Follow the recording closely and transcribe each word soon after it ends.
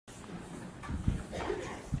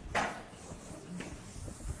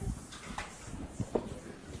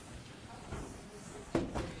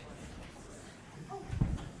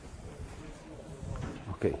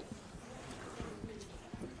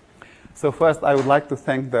So first, I would like to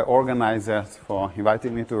thank the organizers for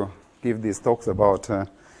inviting me to give these talks about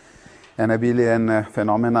Anabelian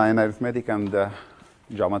phenomena in arithmetic and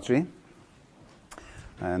geometry.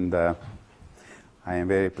 And I am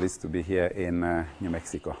very pleased to be here in New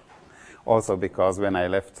Mexico. Also because when I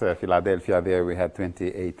left Philadelphia, there we had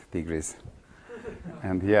 28 degrees.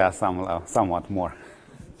 And here somewhat more.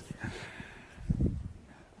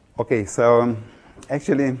 Okay, so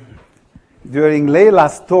actually, during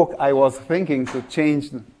Leila's talk, I was thinking to change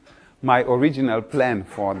my original plan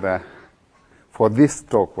for this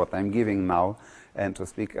talk, what I'm giving now, and to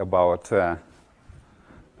speak about the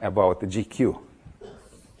GQ.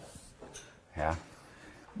 Yeah,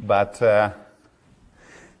 but I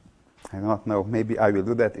don't know. Maybe I will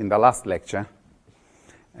do that in the last lecture,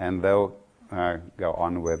 and they'll go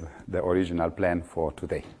on with the original plan for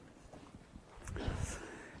today.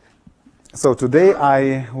 So today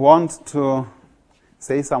I want to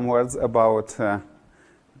say some words about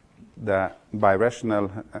the birational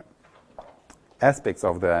aspects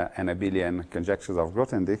of the Anabelian conjectures of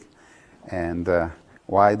Grothendieck. And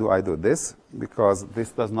why do I do this? Because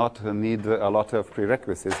this does not need a lot of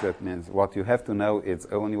prerequisites. That means what you have to know is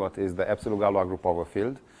only what is the absolute Galois group of a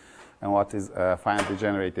field and what is a finitely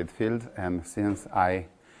generated field. And since I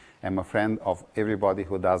am a friend of everybody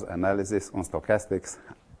who does analysis on stochastics,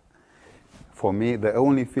 for me, the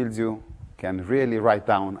only fields you can really write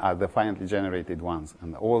down are the finitely generated ones,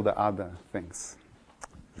 and all the other things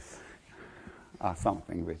are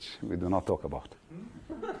something which we do not talk about.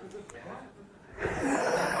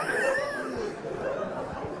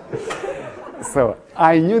 So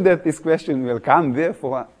I knew that this question will come,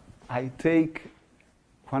 therefore I take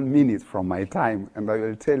 1 minute from my time, and I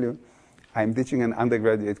will tell you, I'm teaching an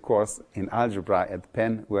undergraduate course in algebra at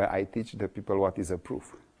Penn where I teach the people what is a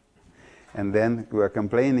proof. And then we were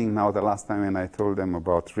complaining now the last time when I told them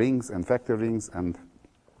about rings and factor rings and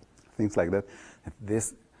things like that, that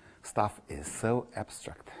this stuff is so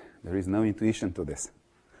abstract. There is no intuition to this.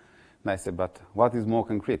 And I said, but what is more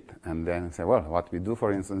concrete? And then I said, well, what we do,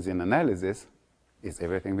 for instance, in analysis is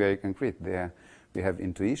everything very concrete. There we have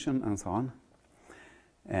intuition and so on.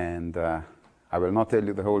 And I will not tell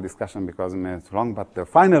you the whole discussion because it's long, but the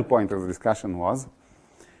final point of the discussion was,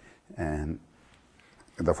 and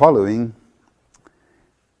the following.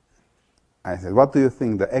 I said, what do you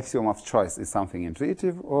think, the axiom of choice is something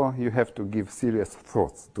intuitive, or you have to give serious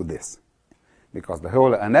thoughts to this? Because the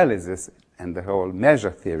whole analysis and the whole measure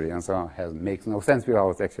theory and so on makes no sense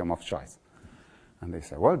without the axiom of choice. And they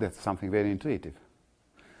said, well, that's something very intuitive.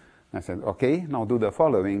 I said, okay, now do the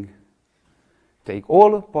following. Take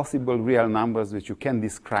all possible real numbers which you can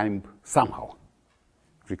describe somehow,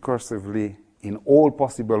 recursively, in all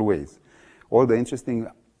possible ways. All the interesting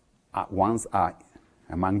ones are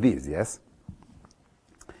among these, yes?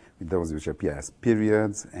 With those which appear as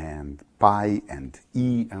periods and pi and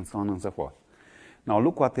e and so on and so forth. Now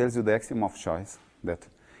look what tells you the axiom of choice, that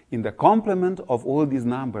in the complement of all these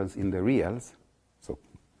numbers in the reals, so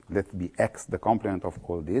let be x the complement of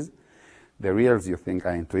all these, the reals you think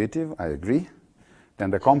are intuitive, I agree,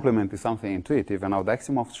 then the complement is something intuitive, and now the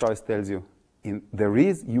axiom of choice tells you there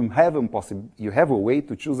is, you have a way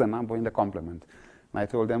to choose a number in the complement. And I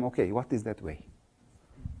told them, okay, what is that way?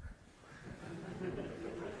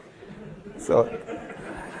 So,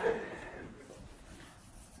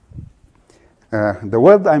 the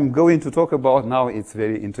word I'm going to talk about now, it's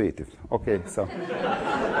very intuitive. Okay, so.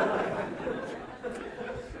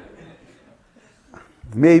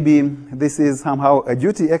 Maybe this is somehow a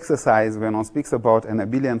duty exercise when one speaks about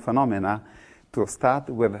Anabelian phenomena to start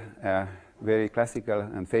with a very classical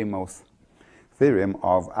and famous theorem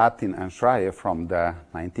of Artin and Schreier from the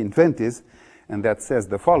 1920s, and that says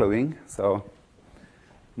the following. So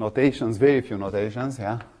notations, very few notations,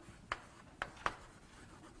 yeah.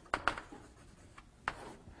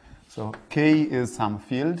 So K is some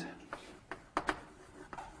field,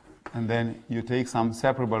 and then you take some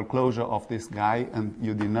separable closure of this guy, and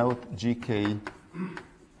you denote GK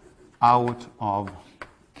out of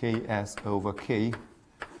Ks over K.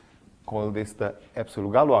 Call this the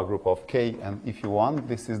absolute Galois group of K, and if you want,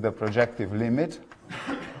 this is the projective limit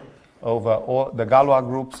over all the Galois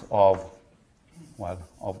groups of, well,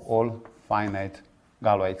 of all finite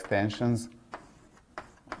Galois extensions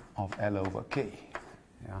of L over K.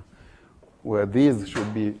 Yeah. Where these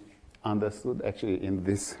should be understood actually in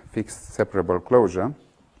this fixed separable closure.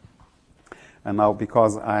 And now,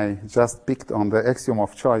 because I just picked on the axiom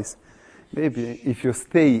of choice, maybe if you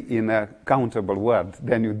stay in a countable word,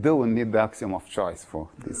 then you don't need the axiom of choice for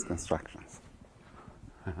these constructions.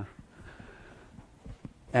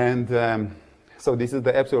 And so this is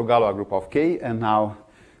the absolute Galois group of K, and now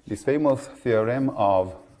this famous theorem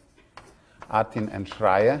of Artin and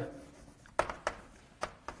Schreier.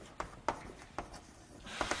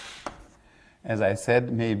 As I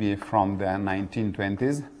said, maybe from the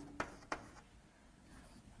 1920s,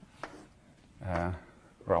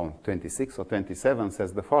 around 26 or 27,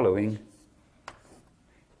 says the following: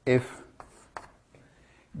 if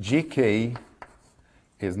gk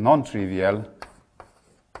is non-trivial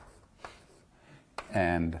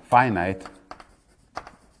and finite,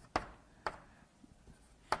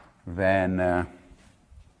 then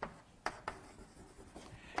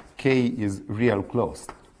k is real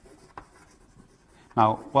closed.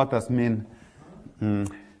 Now, what does mean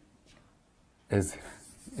is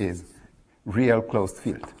real closed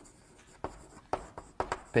field?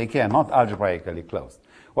 Take care, not algebraically closed.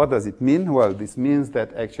 What does it mean? Well, this means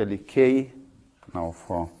that actually k, now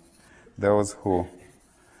for those who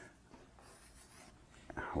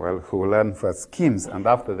learn first schemes and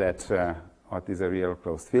after that what is a real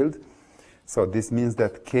closed field. So this means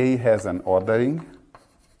that k has an ordering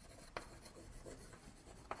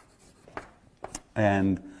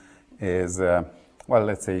and is, well,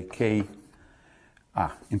 let's say k,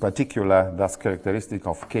 in particular, thus characteristic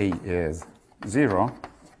of k is 0,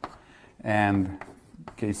 and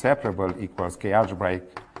k separable equals k algebraic,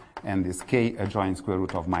 and this k a joint square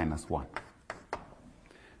root of -1.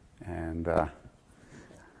 And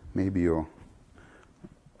maybe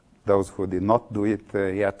those who did not do it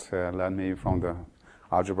yet learn maybe from the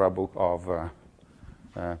algebra book of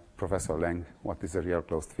Professor Lang, what is a real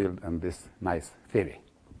closed field, and this nice theory.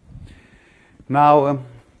 Now,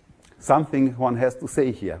 something one has to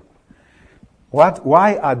say here.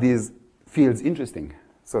 Why are these fields interesting?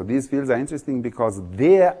 So these fields are interesting because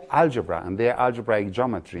their algebra and their algebraic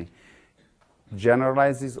geometry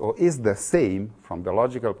generalizes or is the same from the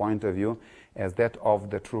logical point of view as that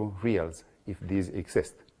of the true reals, if these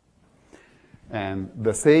exist. And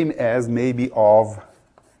the same as maybe of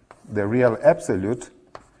the real absolute,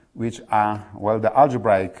 which are, well, the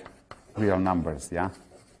algebraic real numbers, yeah?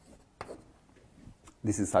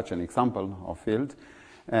 This is such an example of field.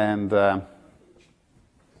 And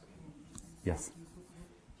yes?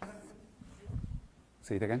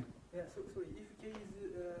 Say it again? Yeah, so if K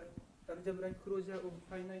is algebraic closure of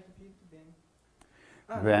finite field,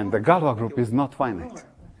 then the Galois group is not finite.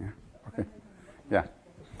 Yeah. Okay. Yeah.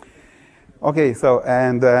 Okay, so,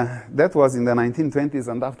 and that was in the 1920s,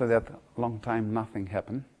 and after that, long time, nothing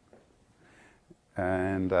happened.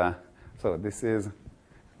 And so this is,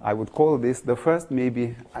 I would call this the first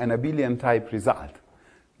maybe Anabelian type result.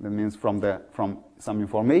 That means from some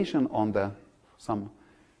information on the some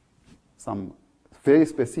very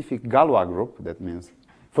specific Galois group. That means,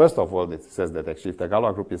 first of all, it says that actually if the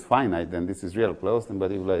Galois group is finite, then this is real closed, and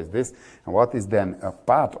particular is this. And what is then a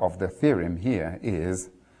part of the theorem here is,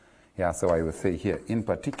 yeah, so I would say here, in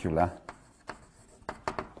particular,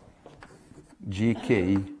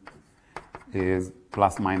 gk is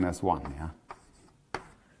plus minus 1, yeah?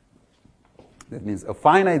 That means a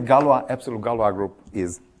finite Galois, absolute Galois group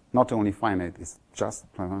is not only finite, it's just,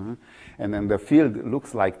 and then the field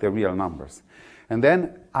looks like the real numbers. And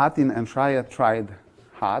then Artin and Schreier tried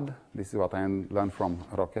hard, this is what I learned from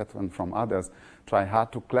Roquette and from others, try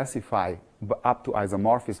hard to classify up to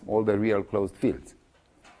isomorphism all the real closed fields.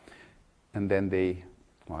 And then they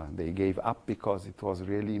gave up because it was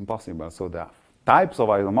really impossible. So the types of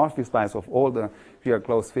isomorphism types of all the real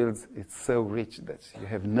closed fields, it's so rich that you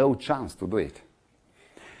have no chance to do it.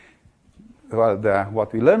 Well,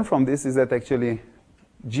 what we learn from this is that actually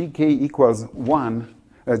gk equals 1,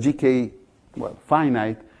 gk, well,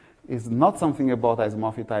 finite, is not something about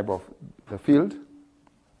isomorphic type of the field.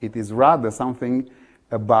 It is rather something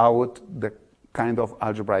about the kind of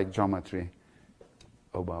algebraic geometry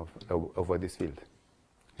over this field.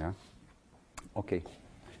 Yeah? Okay.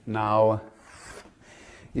 Now,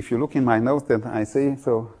 if you look in my notes that I say,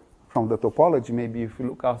 so from the topology, maybe if you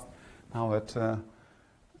look out now at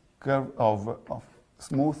curve of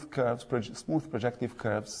smooth curves, smooth projective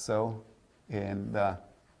curves, so in the,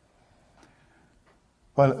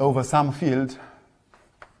 well, over some field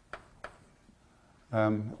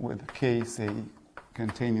with k, say,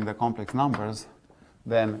 containing the complex numbers,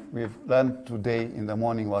 then we've learned today in the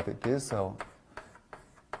morning what it is. So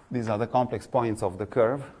these are the complex points of the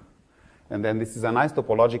curve. And then this is a nice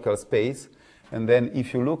topological space. And then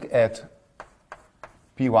if you look at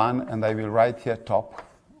P1, and I will write here top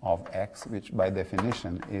of x, which by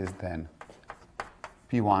definition is then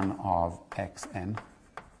P1 of xn,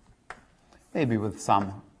 maybe with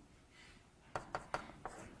some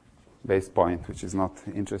base point, which is not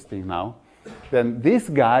interesting now. Then this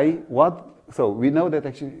guy, so we know that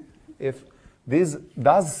actually if this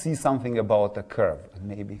does see something about a curve, and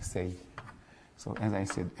maybe say, so as I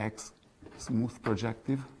said, X smooth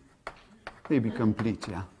projective, maybe complete,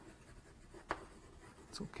 yeah.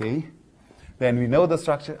 It's okay. Then we know the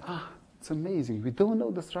structure. Ah, it's amazing. We don't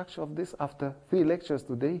know the structure of this after 3 lectures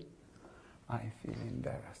today. I feel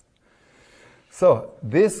embarrassed. So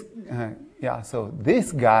this, so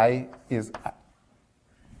this guy is,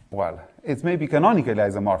 well, it's maybe canonically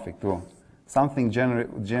isomorphic to something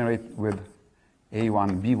generate with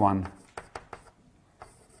A1, B1,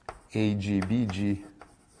 AG, BG,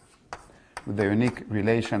 with the unique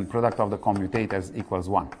relation product of the commutators equals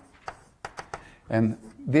 1. And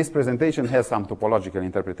this presentation has some topological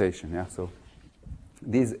interpretation. Yeah? So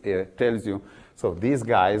this tells you, so these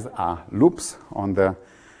guys are loops on the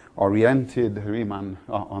oriented Riemann,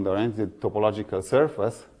 on the oriented topological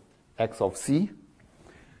surface, X of C.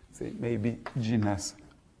 Say maybe genus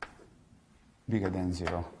bigger than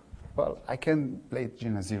 0. Well, I can play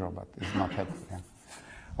genus 0, but it's not helpful. Yeah.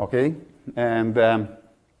 Okay, and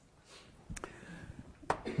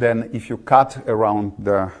then if you cut around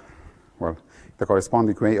the, well, the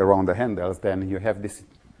corresponding way around the handles, then you have this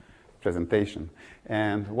presentation.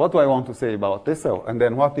 And what do I want to say about this? So, and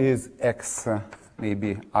then what is X,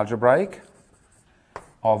 maybe algebraic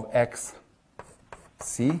of X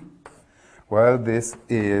C? Well, this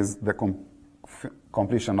is the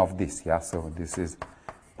completion of this, yeah? So this is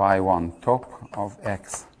pi1 top of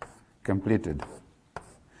X completed.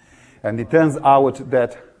 And it turns out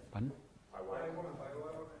that, pardon?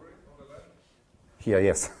 Here,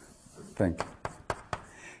 yes, thank you.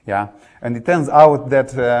 Yeah, and it turns out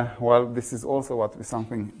that, well, this is also what we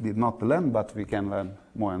something did not learn, but we can learn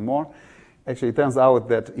more and more. Actually, it turns out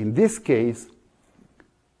that in this case,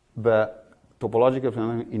 the topological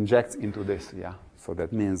phenomenon injects into this, yeah. So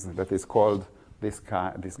that means that it's called, this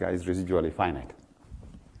guy is residually finite.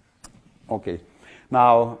 Okay,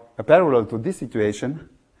 now, a parallel to this situation,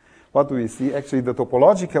 what do we see? Actually, the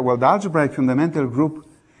topological, well, the algebraic fundamental group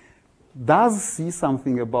does see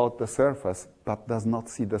something about the surface, but does not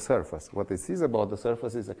see the surface. What it sees about the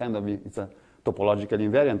surface is a kind of, it's a topological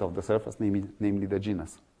invariant of the surface, namely the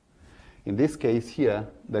genus. In this case here,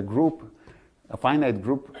 the group, a finite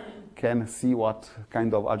group, can see what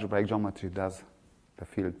kind of algebraic geometry does the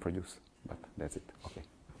field produce. But that's it. Okay.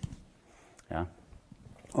 Yeah.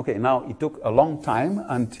 Okay, now it took a long time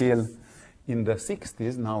until in the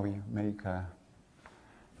 60s, now we make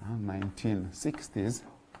 1960s.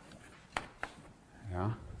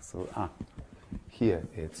 Yeah, so here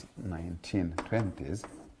it's 1920s.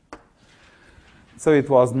 So it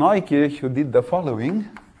was Neukirch who did the following.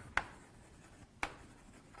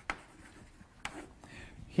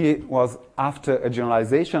 He was after a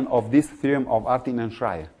generalization of this theorem of Artin and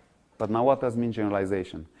Schreier. But now what does mean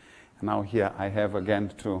generalization? Now here I have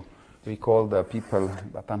again to recall the people,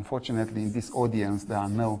 but unfortunately in this audience there are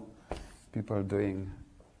no people doing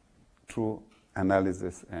true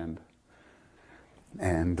analysis and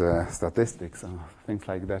statistics and things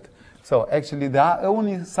like that. So actually there are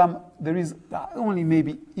only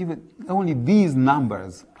maybe even only these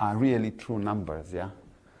numbers are really true numbers, yeah?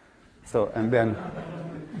 So, and then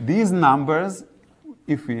these numbers,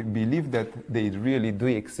 if we believe that they really do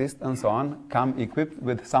exist and so on, come equipped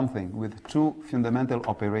with something, with true fundamental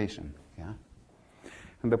operation, yeah?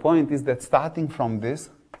 And the point is that starting from this,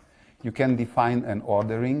 you can define an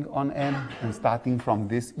ordering on n, and starting from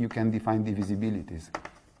this, you can define divisibilities.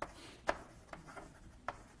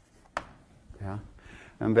 Yeah?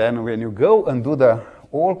 And then when you go and do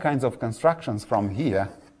all kinds of constructions from here,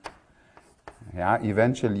 yeah,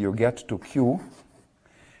 eventually you get to Q,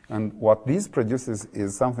 and what this produces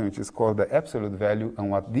is something which is called the absolute value, and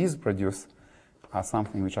what these produce are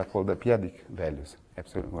something which are called the p-adic values.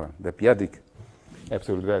 The p-adic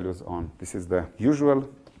absolute values on, this is the usual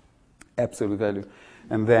absolute value,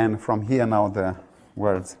 and then from here now the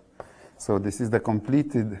words. So this is the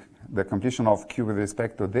completion of Q with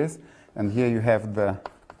respect to this, and here you have the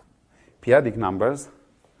p-adic numbers.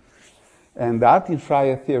 And the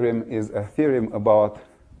Artin-Schreier theorem is a theorem about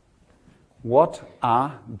what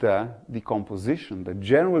are the decomposition, the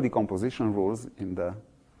general decomposition rules in the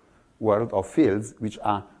world of fields which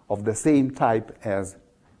are of the same type as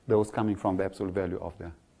those coming from the absolute value of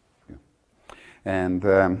the Q. And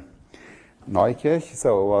Neukirch,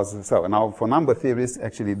 so now for number theories,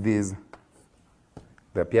 actually the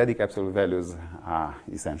p-adic absolute values are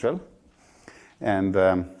essential. And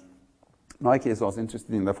Neukirch was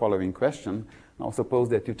interested in the following question. Now suppose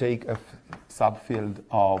that you take a subfield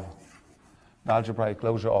of the algebraic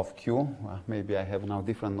closure of Q. Well, maybe I have now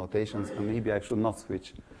different notations, and maybe I should not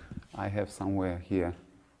switch. I have somewhere here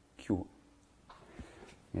Q.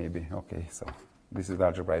 maybe. Okay, so this is the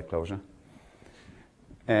algebraic closure.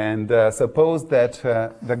 And suppose that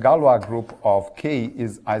the Galois group of K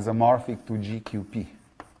is isomorphic to GQP.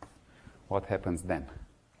 What happens then?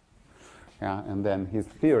 Yeah, and then his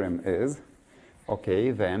theorem is,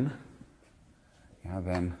 okay, then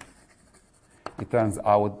it turns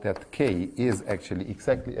out that K is actually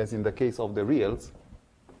exactly as in the case of the reals,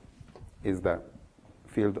 is the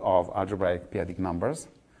field of algebraic p-adic numbers.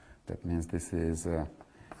 That means this is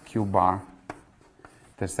Q bar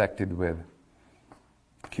intersected with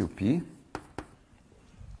QP.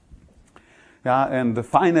 Yeah, and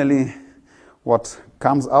finally, what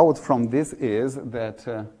comes out from this is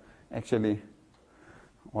that actually,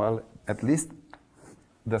 well, at least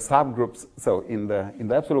the subgroups, so in the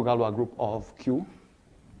absolute Galois group of Q,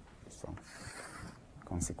 so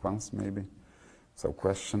consequence maybe, so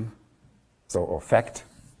question, so or fact,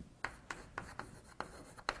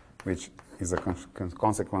 which is a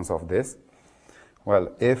consequence of this.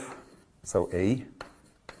 Well, if, so A,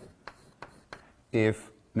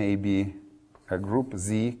 if maybe a group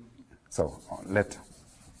Z, so let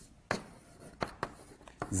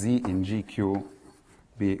Z in GQ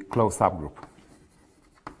be closed subgroup.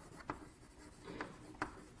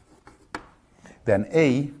 Then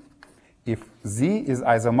A, if Z is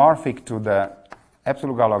isomorphic to the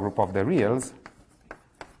absolute Galois group of the reals,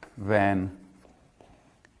 then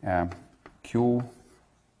Q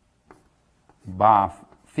bar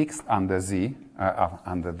fixed under Z,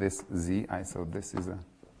 under this Z, so this is a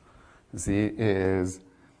Z is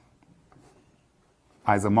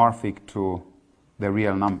isomorphic to the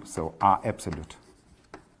real number, so R absolute.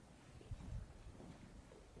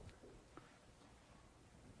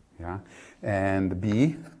 Yeah, and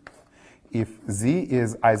B, if Z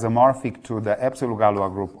is isomorphic to the absolute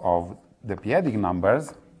Galois group of the p-adic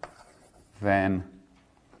numbers, then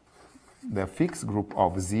the fixed group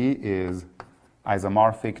of Z is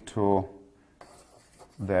isomorphic to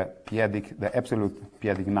the p-adic, the absolute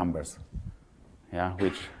p-adic numbers, yeah,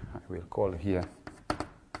 which I will call here,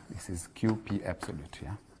 this is QP absolute,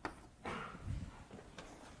 yeah.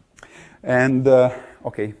 And,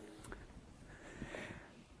 okay.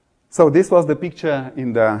 So this was the picture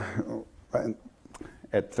in the,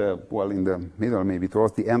 well, in the middle, maybe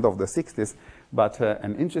towards the end of the 60s, but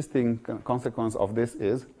an interesting consequence of this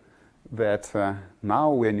is that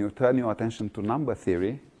now when you turn your attention to number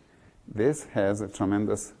theory, this has a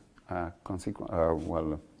tremendous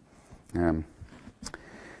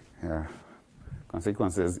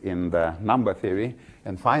consequences in the number theory.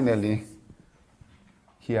 And finally,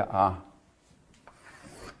 here are,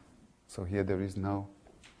 so here there is no,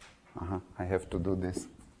 I have to do this.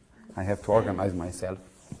 I have to organize myself.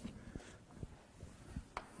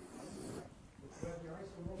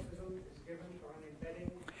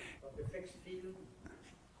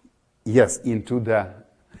 Yes, into the,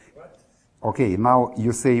 what? Okay, now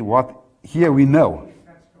you say what, here we know. Yes,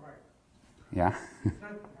 that's correct. Yeah. It's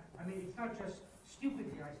not, I mean, it's not just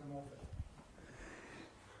stupidly isomorphic.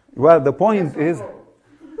 Well, the point is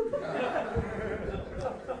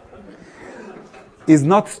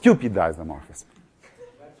not stupid isomorphism.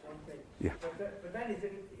 That's one thing. Yeah. But then is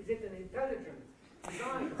it an intelligent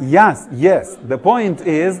design? Yes. The point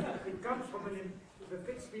is, it comes from the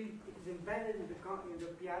fixed field is embedded in the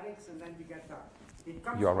p-adics, and then you get that. It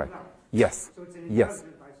comes you are from right. that. Yes. So it's an Yes.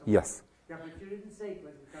 intelligent isomorphism. Yes. Yeah, but you didn't say it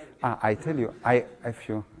was intelligent. I tell you, if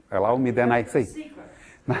you allow me, then I say. Secret.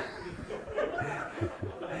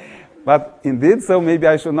 But indeed, so maybe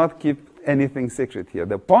I should not keep anything secret here.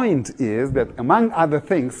 The point is that, among other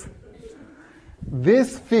things,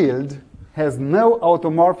 this field has no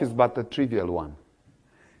automorphism but a trivial one.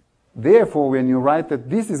 Therefore, when you write that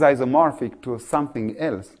this is isomorphic to something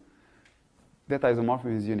else, that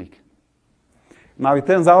isomorphism is unique. Now, it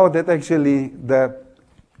turns out that actually the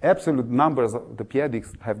absolute numbers of the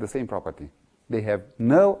p-adics have the same property. They have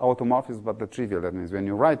no automorphism but the trivial. That means when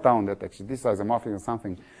you write down that actually this isomorphism is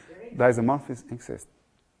something, the isomorphism exists.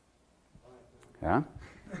 Yeah?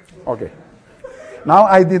 Okay. Now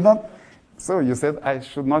I did not, so you said I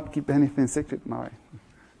should not keep anything secret. Now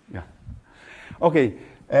yeah. Okay,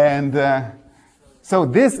 and so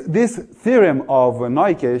this theorem of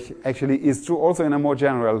Neukirch actually is true also in a more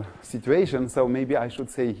general situation. So maybe I should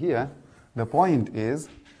say here, the point is,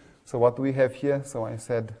 so what we have here, so I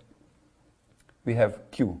said we have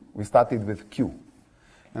Q. We started with Q.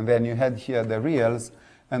 And then you had here the reals,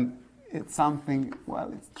 and it's something,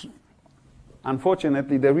 well, it's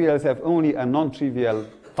unfortunately, the reals have only a non-trivial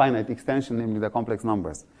finite extension, namely the complex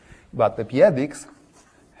numbers. But the p-adics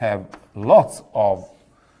have lots of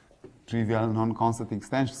trivial non-constant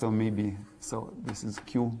extensions, so maybe, so this is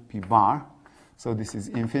Q, P bar. So this is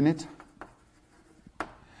infinite.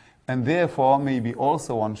 And therefore, maybe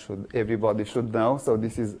also everybody should know, so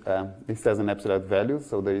this has an absolute value,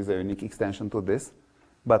 so there is a unique extension to this.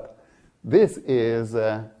 But this is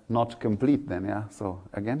not complete then, yeah? So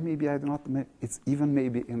again, maybe it's even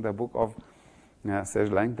maybe in the book of Serge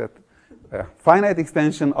Lang that finite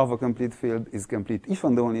extension of a complete field is complete if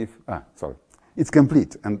and only if, it's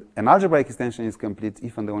complete. And an algebraic extension is complete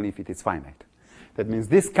if and only if it is finite. That means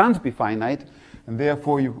this can't be finite, and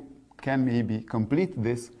therefore you can maybe complete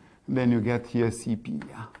this. Then you get here CP,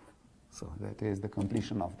 yeah? So that is the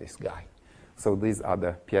completion of this guy. So these are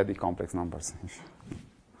the p-adic complex numbers.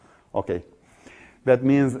 Okay. That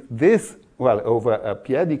means this, well, over a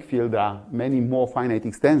p-adic field, there are many more finite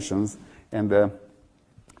extensions, and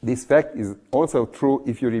this fact is also true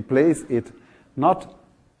if you replace it,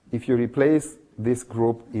 if you replace this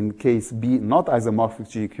group in case B, not isomorphic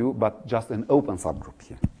GQ, but just an open subgroup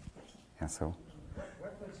here. Yeah, so.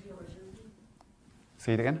 What was the original?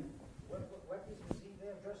 Say it again? What is the Z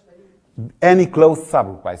there? Just any closed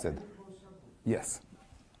subgroup, I said. Yes.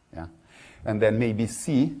 Yeah. And then maybe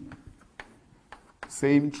C,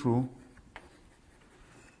 same true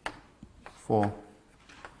for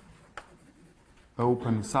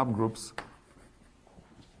open subgroups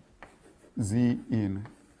Z in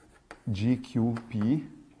GQP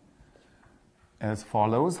as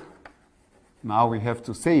follows. Now we have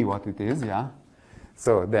to say what it is, yeah?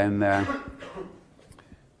 So then,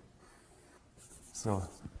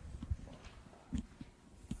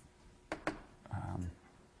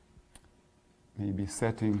 maybe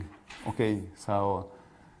setting, okay, so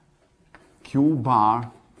Q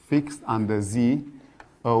bar fixed under Z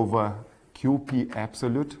over QP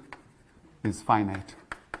absolute is finite.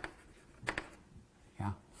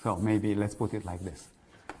 Yeah, so maybe let's put it like this.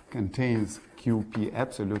 Contains QP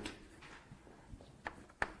absolute,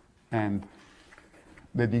 and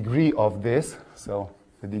the degree of this, so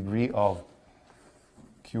the degree of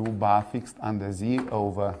Q bar fixed under Z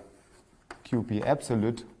over QP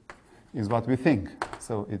absolute is what we think.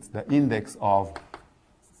 So it's the index of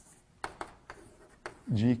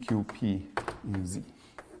GQP in Z.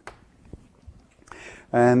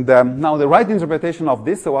 And now the right interpretation of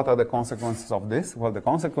this, so what are the consequences of this? Well, the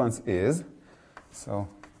consequence is, so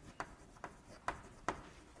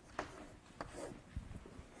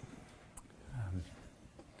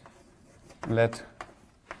let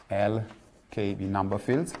L, K be number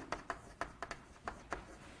fields.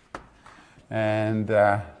 And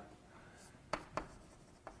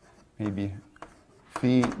maybe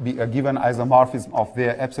phi be a given isomorphism of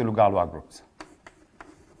their absolute Galois groups.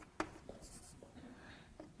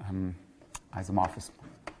 Isomorphism.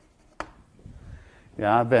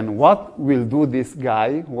 Yeah, then what will do this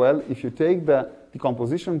guy? Well, if you take the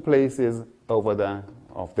decomposition places over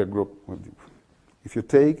the group, if you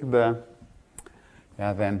take the,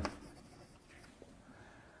 then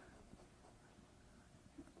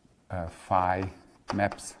phi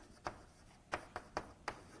maps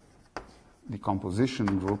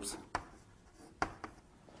decomposition groups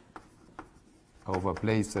over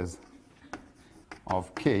places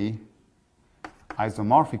of K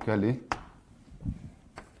isomorphically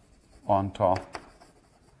onto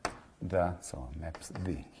the, so maps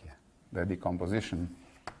D here, the decomposition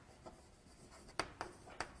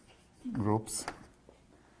groups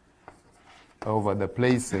over the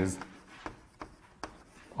places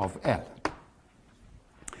of L.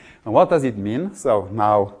 And what does it mean? So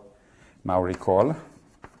now recall.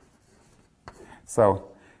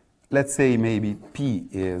 So let's say maybe P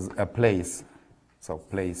is a place, so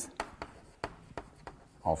place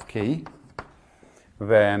of K.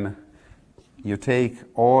 Then you take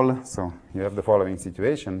all, so you have the following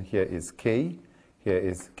situation. Here is K, here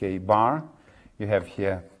is K bar, you have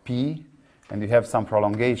here P, and you have some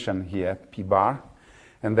prolongation here, P bar.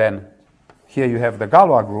 And then here you have the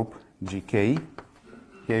Galois group, GK.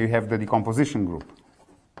 Here you have the decomposition group,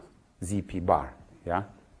 ZP bar, yeah?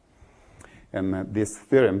 And this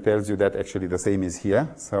theorem tells you that actually the same is here.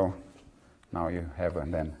 So now you have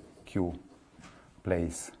and then Q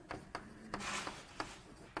place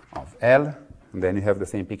of L. And then you have the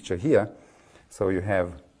same picture here. So you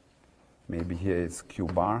have, maybe here is Q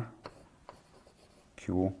bar,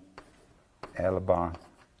 Q, L bar,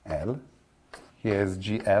 L. Here is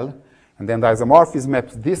GL. And then the isomorphism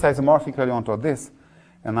maps this isomorphically onto this.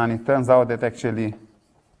 And then it turns out that actually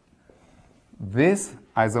this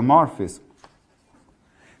isomorphism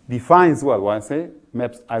defines, well, what I say,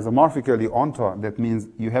 maps isomorphically onto, that means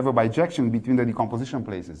you have a bijection between the decomposition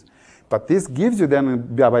places. But this gives you then a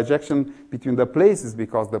bijection between the places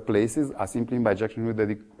because the places are simply in bijection with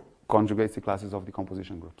the conjugate C classes of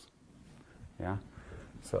decomposition groups. Yeah.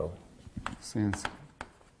 So since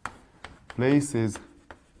places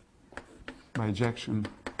bijection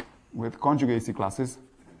with conjugacy classes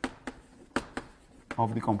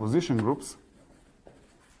of decomposition groups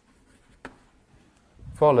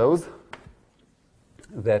follows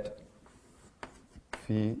that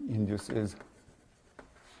phi induces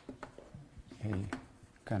a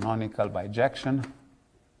canonical bijection,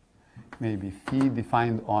 maybe phi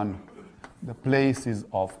defined on the places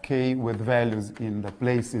of K with values in the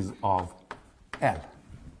places of L.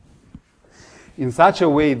 In such a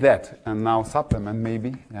way that, and now supplement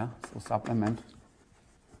maybe, yeah, so supplement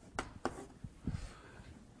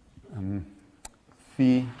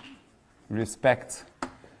phi respects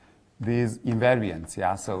these invariants,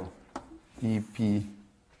 yeah, so EP,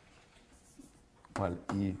 well,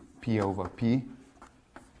 EP over P.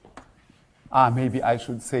 Maybe I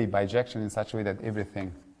should say bijection in such a way that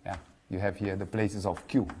everything, yeah, you have here the places of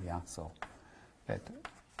Q, yeah, so that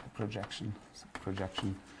projection,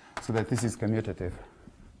 so that this is commutative.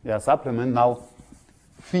 Yeah, supplement now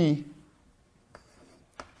phi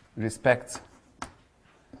respects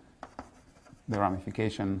the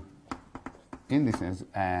ramification indices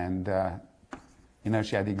and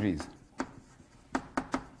inertia degrees.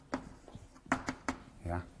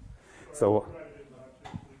 Yeah. So,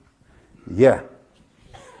 yeah.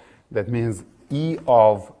 That means E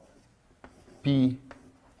of P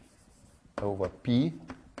over P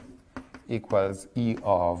equals E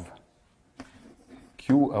of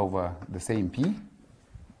Q over the same P,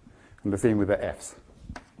 and the same with the Fs.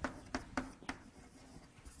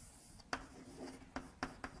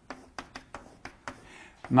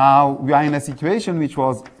 Now, we are in a situation which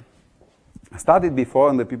was studied before,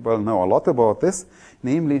 and the people know a lot about this.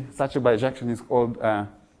 Namely, such a bijection is called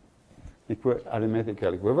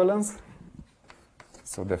arithmetical equivalence.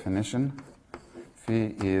 So definition,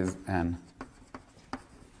 phi is an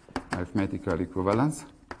arithmetical equivalence.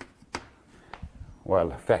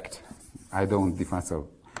 Well, fact, I don't define so.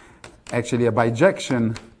 Actually, a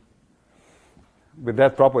bijection with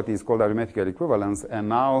that property is called arithmetical equivalence. And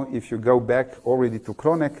now, if you go back already to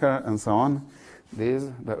Kronecker and so on,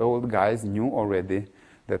 the old guys knew already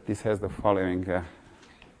that this has the following.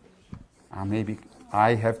 Maybe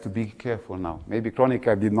I have to be careful now. Maybe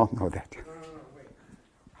Kronecker did not know that. No, wait.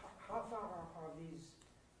 How far are these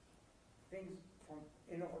things from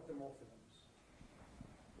inner automorphisms?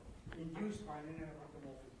 Induced by an inner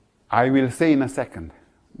automorphism? I will say in a second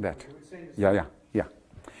that. Yeah.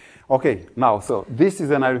 Okay, now, so this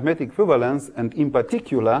is an arithmetic equivalence, and in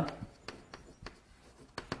particular,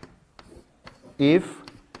 if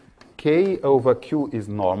K over Q is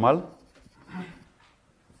normal,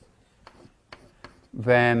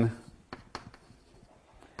 then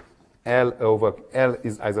L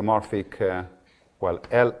is isomorphic,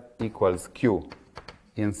 L equals Q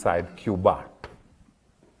inside Q bar.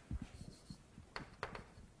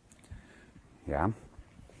 Yeah.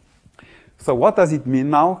 So what does it mean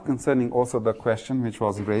now concerning also the question which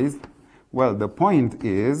was raised? Well, the point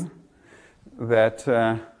is that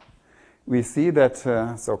we see that,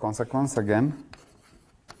 so consequence again,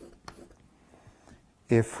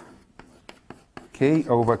 if K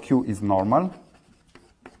over Q is normal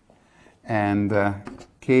and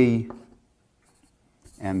K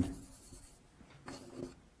and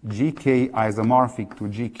GK isomorphic to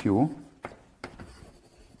GQ,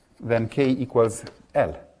 then K equals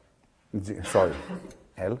L.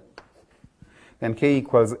 L. Then K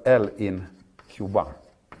equals L in Q bar.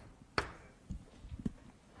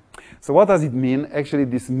 So what does it mean? Actually,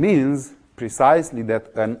 this means precisely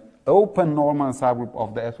that an open normal subgroup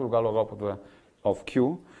of the absolute Galois of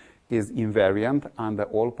Q is invariant under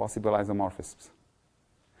all possible isomorphisms.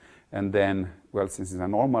 And then, well, since it's a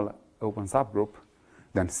normal open subgroup,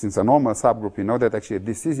 then since a normal subgroup, you know that actually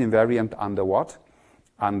this is invariant under what?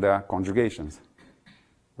 Under conjugations.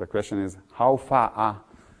 The question is, how far are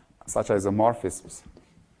such isomorphisms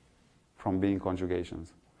from being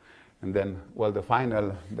conjugations? And then, well, the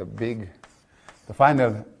final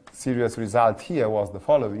serious result here was the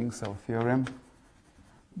following. So theorem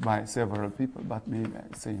by several people, but maybe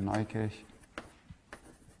I say Neukirch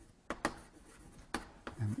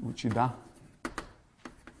and Uchida.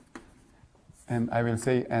 And I will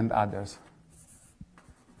say and others,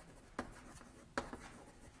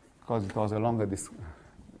 because it was a longer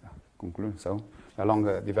a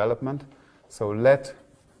longer development. So let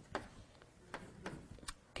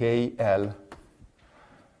KL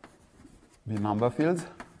be number fields.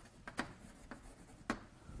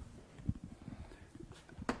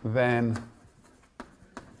 Then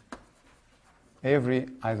every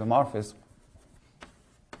isomorphism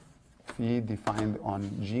phi defined on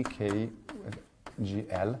GK with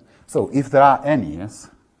GL. So if there are any, yes,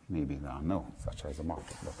 maybe there are no such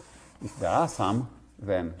isomorphic, but if there are some,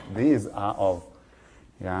 then these are of,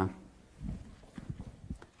 yeah,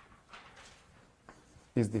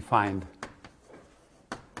 is defined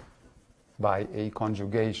by a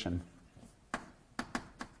conjugation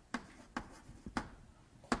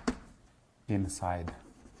inside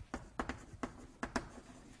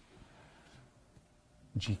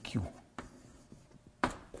GQ.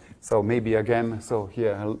 So maybe again, so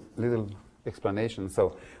here a little explanation.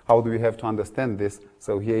 So how do we have to understand this?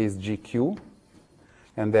 So here is GQ,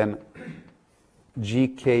 and then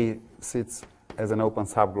GK sits as an open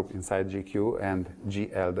subgroup inside GQ, and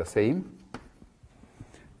GL the same.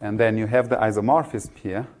 And then you have the isomorphism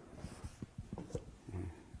here.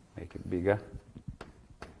 Make it bigger.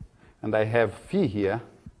 And I have phi here,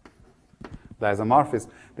 the isomorphism.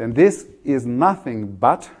 Then this is nothing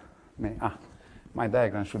but, my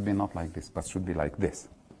diagram should be not like this, but should be like this.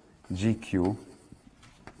 GQ,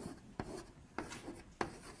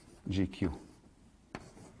 GQ.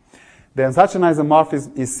 Then such an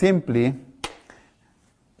isomorphism is simply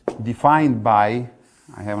defined by,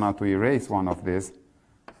 I have now to erase one of these,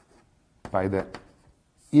 by the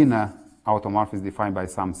inner automorphism defined by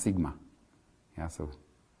some sigma. Yeah, so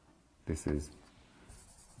this is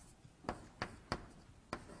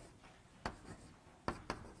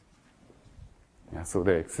so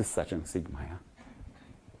there exists such a sigma. Yeah?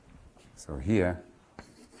 So here,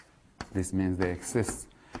 this means there exists,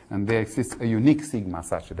 and there exists a unique sigma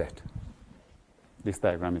such that this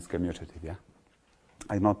diagram is commutative. Yeah,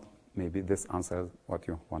 I not maybe this answers what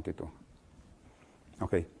you wanted to.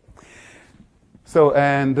 Okay. So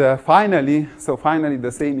and finally,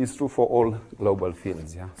 the same is true for all global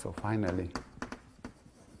fields. Yeah. So finally,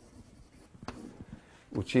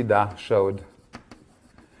 Uchida showed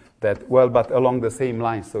that, well, but along the same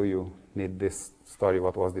line, so you need this story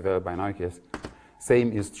what was developed by Neukes.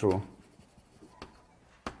 Same is true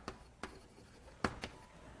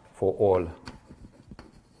for all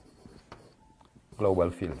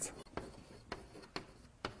global fields.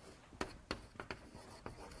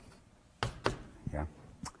 Yeah.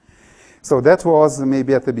 So that was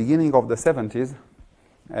maybe at the beginning of the 70s,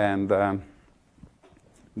 and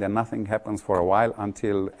then nothing happens for a while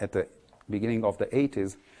until at the beginning of the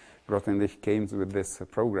 80s, Grothendieck came with this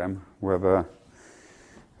program where the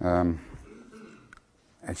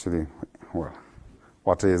actually, well,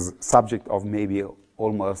 what is subject of maybe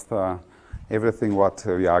almost everything what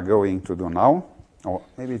we are going to do now, or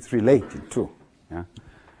maybe it's related to, yeah,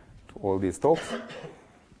 to all these talks.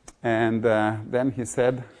 And then he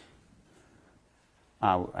said,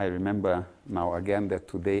 I remember now again that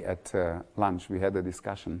today at lunch we had a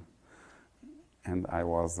discussion, and I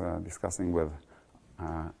was discussing with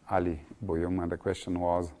Ali Boyum, and the question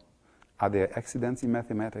was, are there accidents in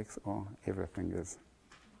mathematics, or everything is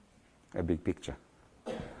a big picture?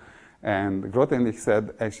 And Grothendieck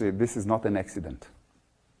said, actually, this is not an accident.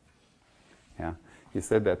 Yeah. He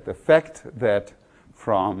said that the fact that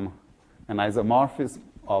from an isomorphism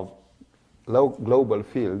of global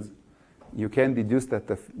fields, you can deduce that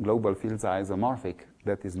the global fields are isomorphic,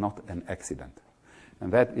 that is not an accident.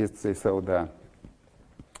 And that is so the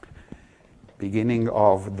beginning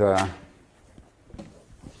of the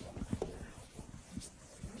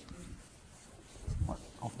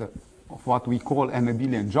of what we call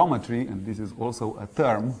Anabelian geometry, and this is also a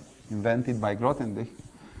term invented by Grothendieck.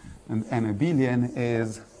 And Anabelian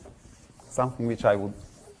is something which I would,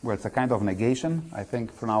 well, it's a kind of negation, I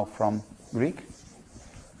think, for now from Greek.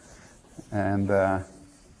 And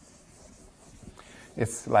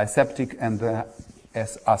it's lyceptic and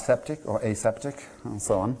aseptic or aseptic, and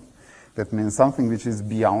so on. That means something which is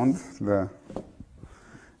beyond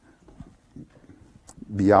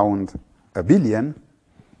abelian.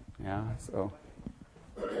 Yeah, so.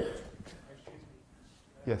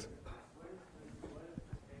 Yes.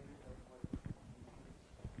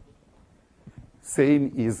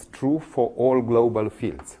 Same is true for all global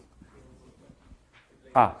fields.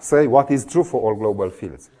 Say what is true for all global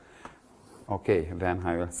fields. Okay, then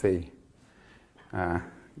I will say,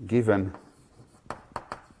 given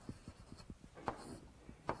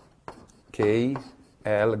K,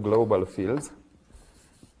 L global fields,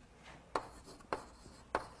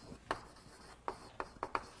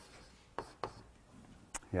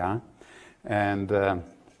 yeah, and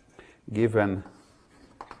given,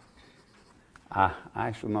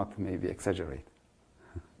 I should not maybe exaggerate.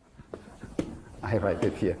 I write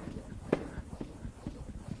it here.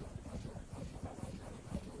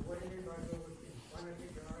 What do you mean by global fields? Why not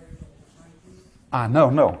take an item of the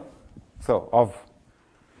scientists? No. So of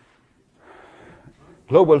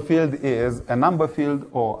global field is a number field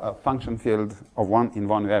or a function field of one in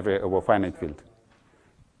one area over a finite field,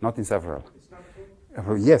 not in several. It's not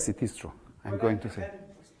true? Yes, it is true. I'm going to say.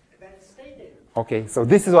 Then stay there. Okay, so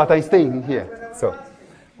this is what I'm saying here. So,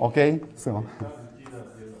 okay, so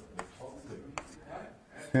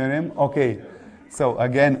theorem. Okay, so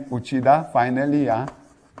again, Uchida finally,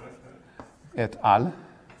 et al.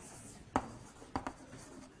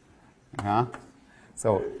 Yeah.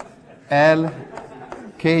 So L,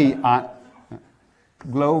 K are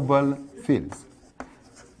global fields.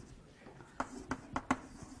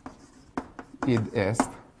 Id est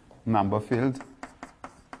number field.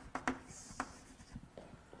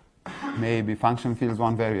 Maybe function fields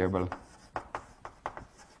one variable.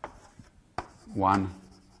 One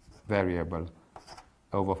variable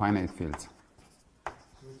over finite fields.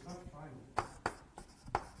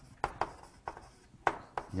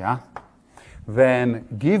 Yeah. Then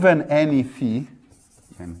given any phi,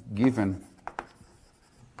 and given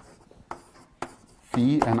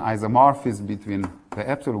phi and isomorphism between the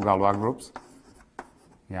absolute Galois groups,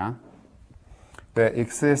 yeah, there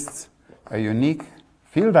exists a unique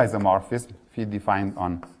field isomorphism, phi defined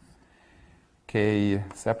on K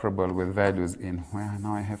separable with values in, well,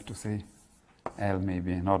 now I have to say L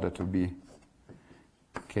maybe in order to be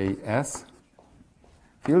Ks,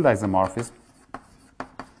 field isomorphism,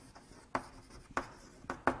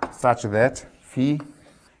 such that phi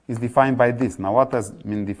is defined by this. Now, what does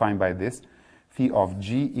mean defined by this? Phi of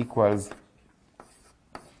G equals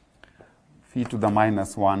phi to the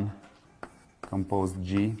minus 1 composed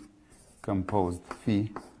G composed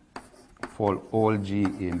phi for all G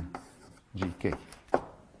in GK.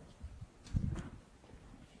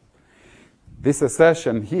 This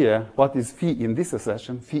assertion here, what is phi in this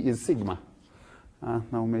assertion? Phi is sigma.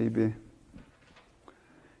 Now maybe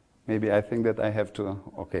I think that I have to,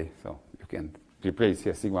 okay, so you can replace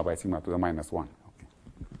here sigma by sigma to the minus 1. Okay.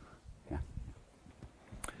 Yeah.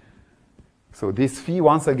 So this phi,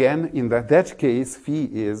 once again, in that case, phi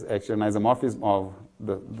is actually an isomorphism of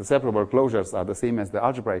the separable closures are the same as the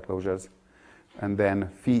algebraic closures. And then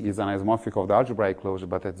phi is an isomorphic of the algebraic closure,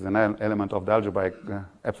 but it's an element of the algebraic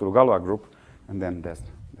absolute Galois group. And then that's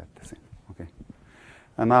the same. Okay.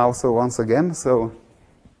 And now, so once again, so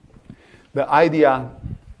the idea.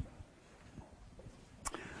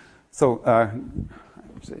 So I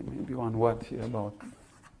would say maybe one word here about,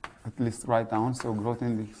 at least write down, so growth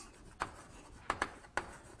index,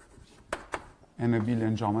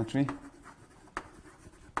 Anabelian geometry.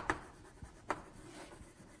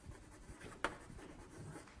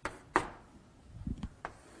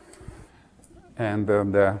 And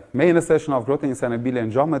the main assertion of growth index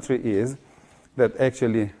Anabelian geometry is that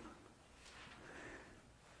actually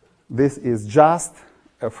this is just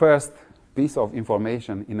a first piece of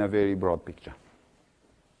information in a very broad picture.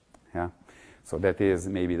 Yeah, so that is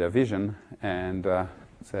maybe the vision, and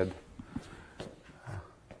said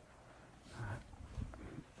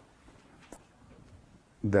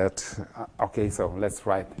that okay. So let's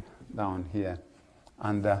write down here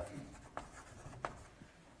under.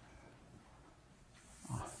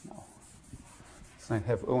 No. So I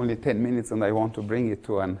have only 10 minutes, and I want to bring it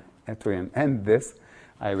to an end. This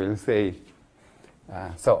I will say.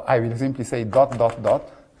 So I will simply say dot, dot, dot.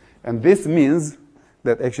 And this means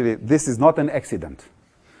that actually this is not an accident.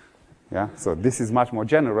 Yeah, so this is much more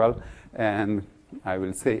general. And I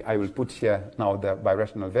will say, I will put here now the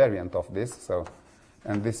birational variant of this. So,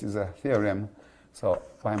 and this is a theorem, so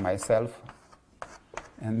by myself.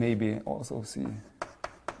 And maybe also see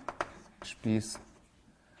Spieß.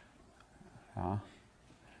 Yeah.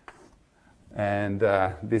 And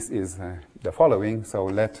this is the following. So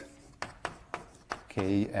let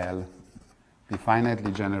KL be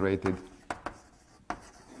finitely generated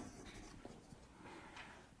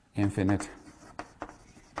infinite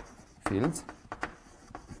fields,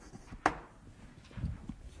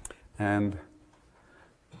 and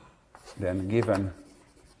then given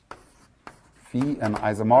phi and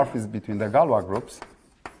isomorphism between the Galois groups,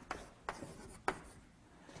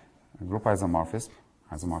 group isomorphism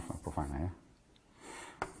profile, yeah.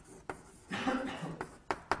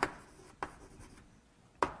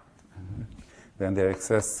 Then there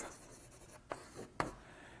exists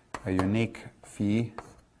a unique phi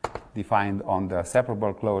defined on the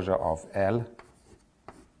separable closure of L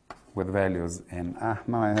with values in.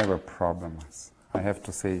 Now I have a problem. I have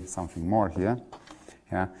to say something more here.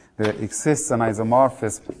 Yeah, there exists an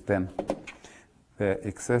isomorphism. Then there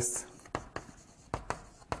exists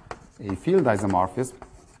a field isomorphism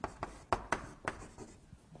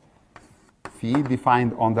phi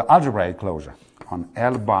defined on the algebraic closure on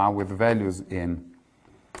L bar with values in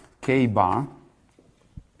K bar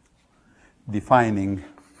defining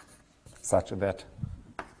such that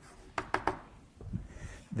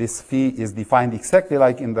this phi is defined exactly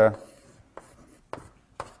like in the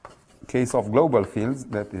case of global fields,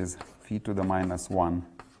 that is phi to the minus 1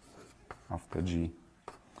 after g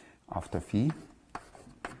after phi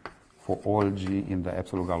for all g in the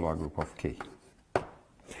absolute Galois group of K.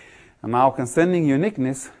 And now concerning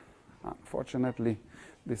uniqueness, unfortunately,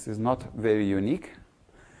 this is not very unique,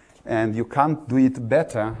 and you can't do it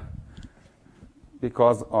better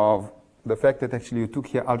because of the fact that actually you took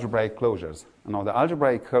here algebraic closures. Now the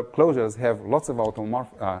algebraic closures have lots of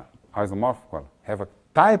isomorphic, have a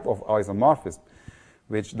type of isomorphism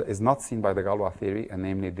which is not seen by the Galois theory, and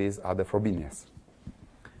namely these are the Frobenius.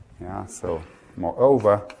 Yeah, so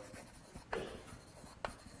moreover,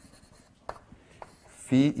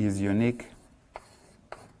 phi is unique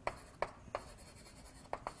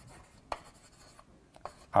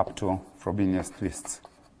up to Frobenius twists,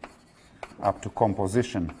 up to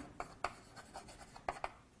composition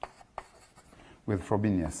with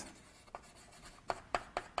Frobenius.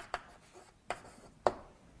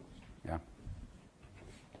 Yeah.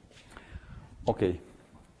 Okay.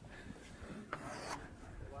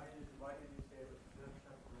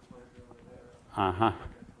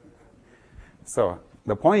 So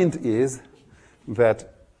the point is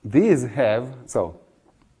that these have, so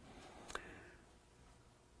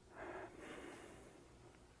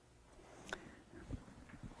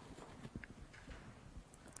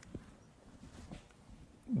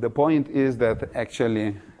the point is that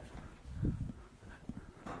actually,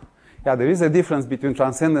 yeah, there is a difference between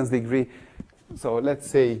transcendence degree. So let's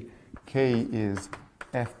say K is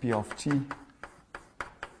Fp of t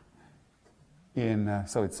in,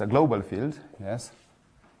 so it's a global field, yes,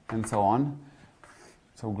 and so on.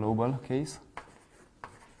 So global case.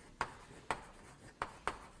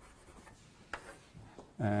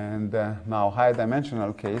 And now higher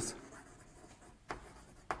dimensional case.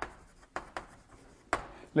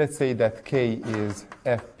 Let's say that K is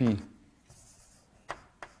Fp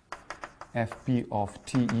of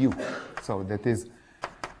Tu. So that is,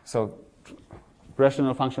 so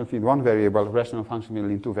rational function field one variable, rational function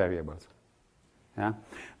field in two variables. Yeah?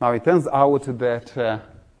 Now it turns out that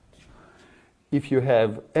if you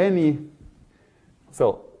have any,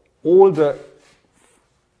 so all the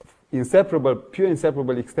inseparable, pure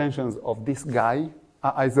inseparable extensions of this guy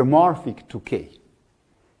are isomorphic to K.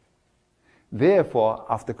 Therefore,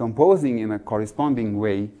 after composing in a corresponding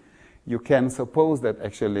way, you can suppose that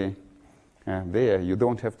actually there you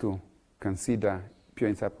don't have to consider pure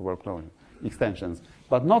inseparable extensions.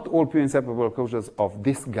 But not all pure inseparable closures of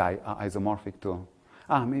this guy are isomorphic to,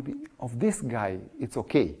 maybe of this guy it's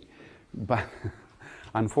okay. But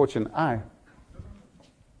unfortunately,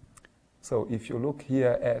 so if you look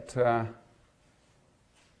here at,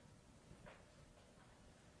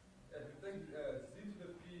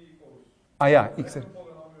 yeah,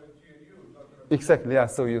 exactly, yeah.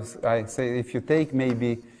 So I say if you take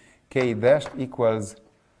maybe K dash equals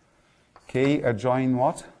K adjoin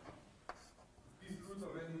what?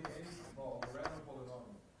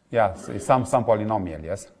 Yeah, so some polynomial,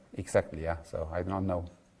 yes, exactly, yeah. So I don't know,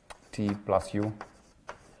 T plus U.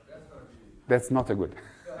 That's not a good.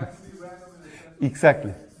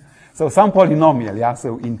 Exactly. So some polynomial, yeah,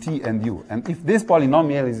 so in T and U. And if this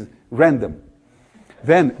polynomial is random,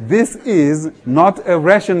 then this is not a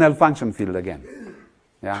rational function field again.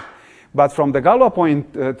 Yeah? But from the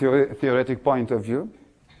Galois theoretic point of view,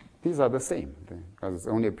 these are the same, because it's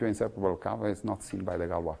only a pure inseparable cover. It's not seen by the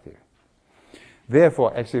Galois theory.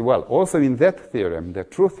 Therefore, actually, well, also in that theorem, the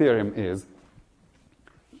true theorem is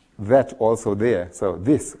that also there. So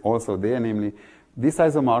this also there, namely, this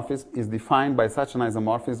isomorphism is defined by such an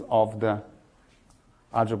isomorphism of the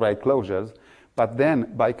algebraic closures. But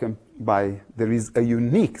then, there is a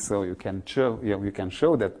unique, so you can show, you can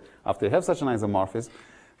show that after you have such an isomorphism,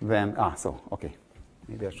 then so okay,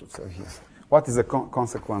 maybe I should say here. What is the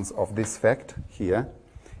consequence of this fact here?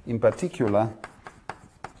 In particular,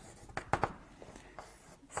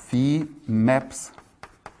 phi maps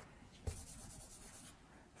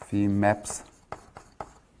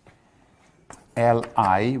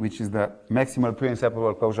Li, which is the maximal pure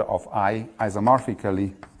inseparable closure of I,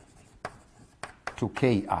 isomorphically to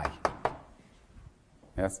Ki.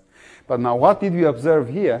 Yes? But now what did we observe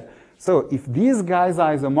here? So if these guys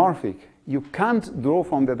are isomorphic, you can't draw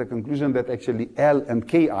from that the conclusion that actually L and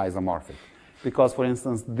K are isomorphic. Because, for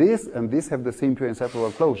instance, this and this have the same pure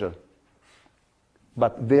inseparable closure.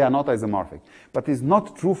 But they are not isomorphic. But it's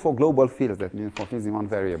not true for global fields, that means for fields in one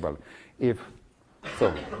variable.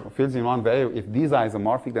 For fields in one variable, if these are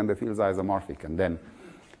isomorphic, then the fields are isomorphic. And then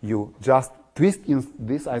you just twist in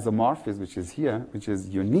this isomorphism, which is here, which is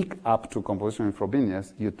unique up to composition with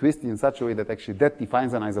Frobenius, you twist in such a way that actually that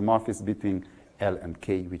defines an isomorphism between L and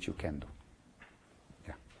K, which you can do.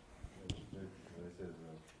 Yeah.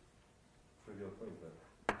 Trivial point, but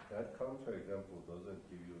that counterexample doesn't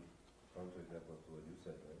give you counterexample to what you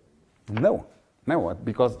said, right? No, no,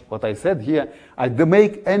 because what I said here, I don't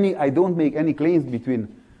make any claims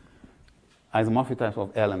between isomorphic types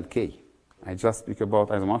of L and K. I just speak about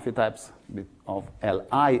isomorphic types of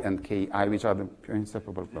Li and Ki, which are the pure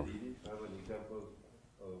inseparable closure. Did you have an example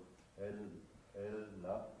of L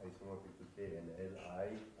not isomorphic to K and Li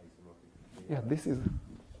isomorphic to K? Yeah,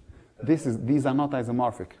 these are not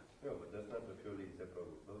isomorphic. No, but that's not a purely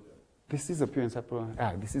inseparable closure. This is a pure inseparable.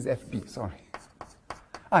 This is FP. Sorry.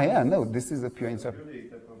 Yeah, no, this is a pure inseparable. Purely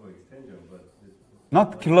inseparable extension, but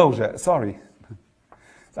not closure. Sorry,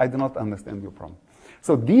 I do not understand your problem.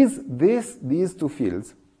 So these two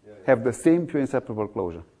fields have the same pure inseparable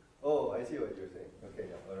closure. Oh, I see what you're saying. Okay,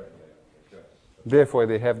 yeah, all right, sure. Therefore,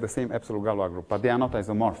 they have the same absolute Galois group, but they are not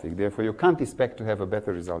isomorphic. Therefore, you can't expect to have a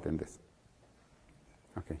better result in this.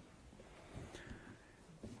 Okay.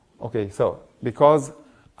 Okay, so because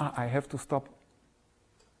I have to stop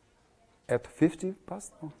at 50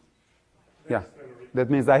 past? Oh. Yeah, that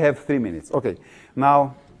means I have 3 minutes. Okay,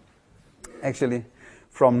 now, actually,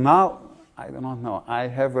 from now, I do not know. I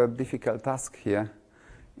have a difficult task here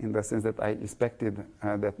in the sense that I expected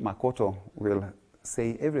that Makoto will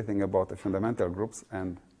say everything about the fundamental groups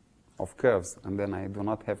and of curves, and then I do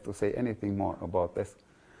not have to say anything more about this.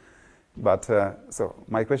 But so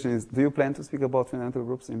my question is, do you plan to speak about fundamental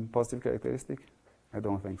groups in positive characteristic? I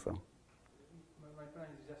don't think so. My plan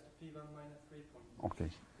is just P1 minus 3 points. Okay.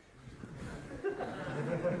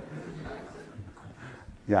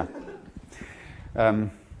 Yeah.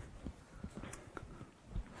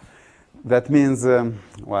 That means,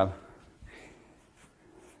 well,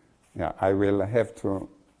 yeah, I will have to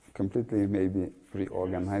completely maybe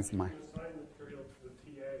reorganize my. Assign material to the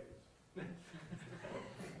TAs.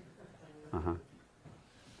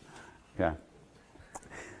 Yeah.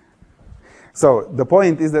 So the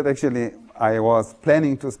point is that actually I was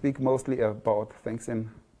planning to speak mostly about things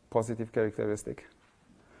in positive characteristic,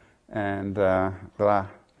 and there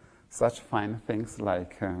are such fine things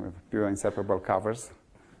like pure inseparable covers.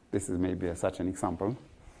 This is maybe such an example,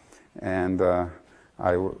 and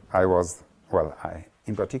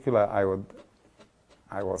in particular,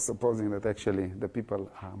 I was supposing that actually the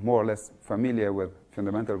people are more or less familiar with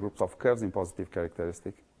fundamental groups of curves in positive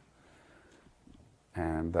characteristic,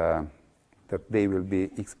 and that they will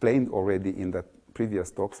be explained already in the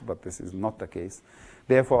previous talks, but this is not the case.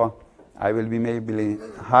 Therefore, I will be maybe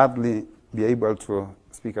hardly be able to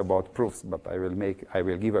speak about proofs, but I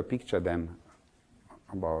will give a picture then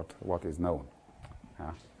about what is known.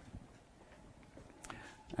 Yeah.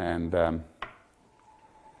 And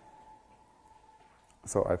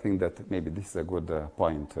so I think that maybe this is a good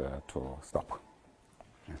point to stop.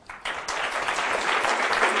 Yeah.